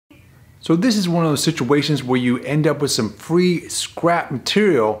So this is one of those situations where you end up with some free scrap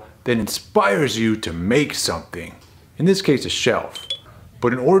material that inspires you to make something. In this case, a shelf.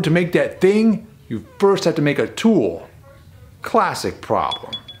 But in order to make that thing, you first have to make a tool. Classic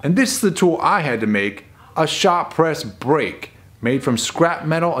problem. And this is the tool I had to make, a shop press brake, made from scrap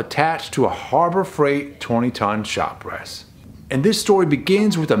metal attached to a Harbor Freight 20-ton shop press. And this story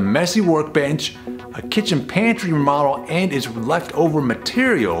begins with a messy workbench, a kitchen pantry remodel and its leftover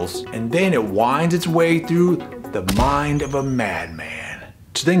materials, and then it winds its way through the mind of a madman,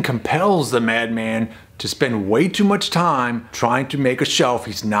 which then compels the madman to spend way too much time trying to make a shelf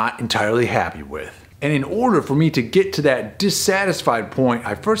he's not entirely happy with. And in order for me to get to that dissatisfied point,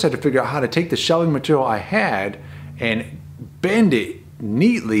 I first had to figure out how to take the shelving material I had and bend it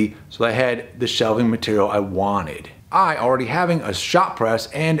neatly so I had the shelving material I wanted. I, already having a shop press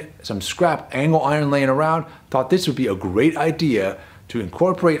and some scrap angle iron laying around, thought this would be a great idea to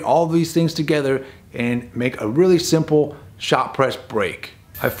incorporate all these things together and make a really simple shop press brake.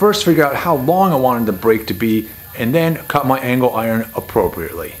 I first figured out how long I wanted the brake to be and then cut my angle iron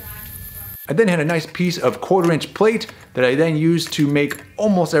appropriately. I then had a nice piece of 1/4-inch plate that I then used to make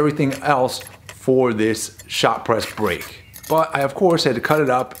almost everything else for this shop press brake. But I of course had to cut it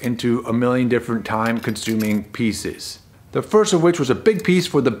up into a million different time-consuming pieces. The first of which was a big piece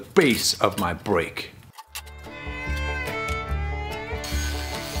for the base of my brake.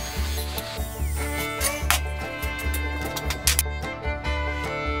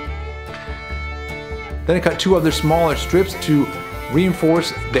 Then I cut 2 other smaller strips to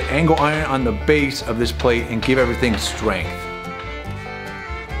reinforce the angle iron on the base of this plate and give everything strength.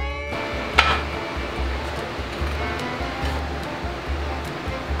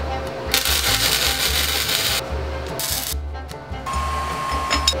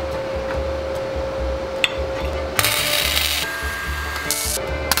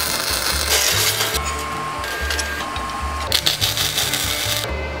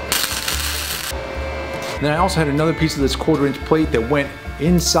 Then I also had another piece of this 1/4-inch plate that went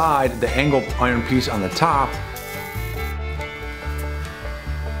inside the angle iron piece on the top.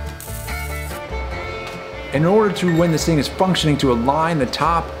 In order to, when this thing is functioning, to align the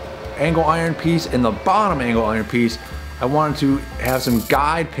top angle iron piece and the bottom angle iron piece, I wanted to have some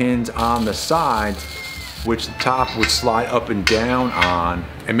guide pins on the sides which the top would slide up and down on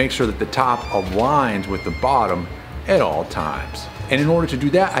and make sure that the top aligns with the bottom at all times. And in order to do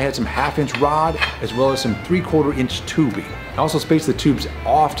that, I had some 1/2-inch rod as well as some 3/4-inch tubing. I also spaced the tubes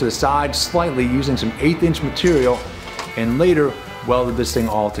off to the side slightly using some 1/8-inch material and later welded this thing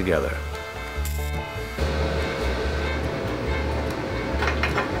all together.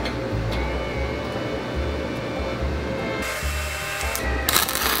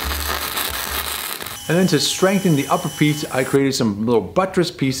 And then to strengthen the upper piece, I created some little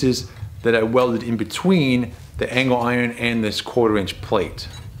buttress pieces that I welded in between the angle iron and this 1/4-inch plate.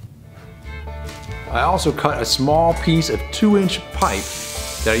 I also cut a small piece of 2-inch pipe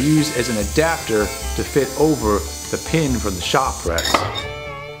that I used as an adapter to fit over the pin for the shop press.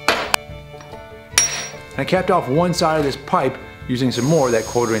 I capped off one side of this pipe using some more of that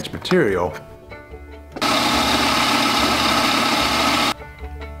 1/4-inch material.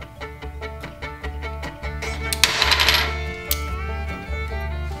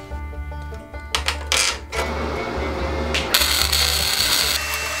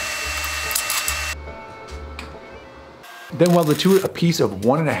 Then welded to it a piece of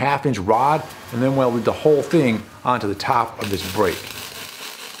 1.5-inch rod and then welded the whole thing onto the top of this brake.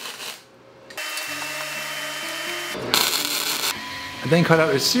 I then cut out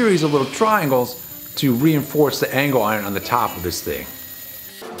a series of little triangles to reinforce the angle iron on the top of this thing.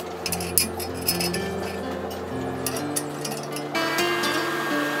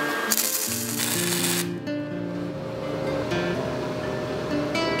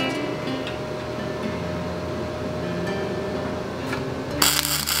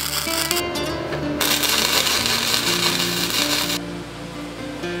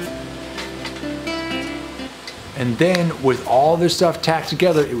 And then with all this stuff tacked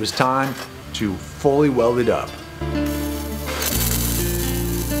together, it was time to fully weld it up.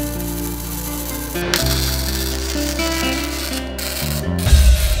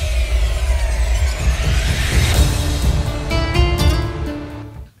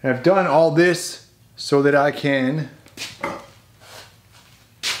 And I've done all this so that I can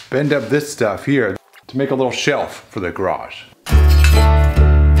bend up this stuff here to make a little shelf for the garage.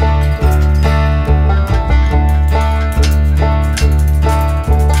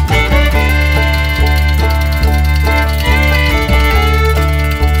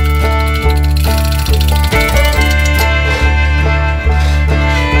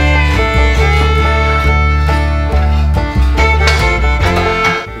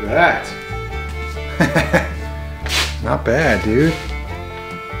 bad, dude.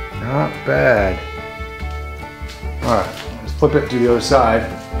 Not bad. All right, let's flip it to the other side.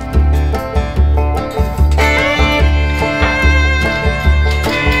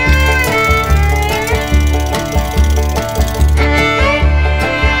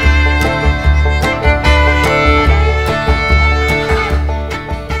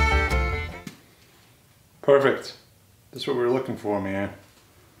 Perfect. That's what we were looking for, man.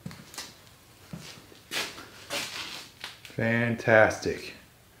 Fantastic.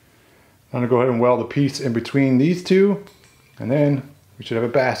 I'm gonna go ahead and weld a piece in between these two, and then we should have a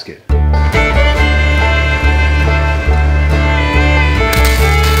basket.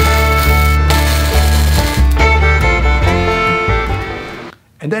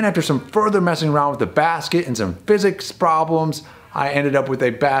 And then after some further messing around with the basket and some physics problems, I ended up with a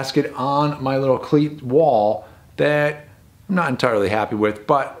basket on my little cleat wall that I'm not entirely happy with,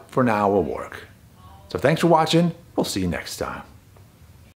 but for now will work. So thanks for watching. We'll see you next time.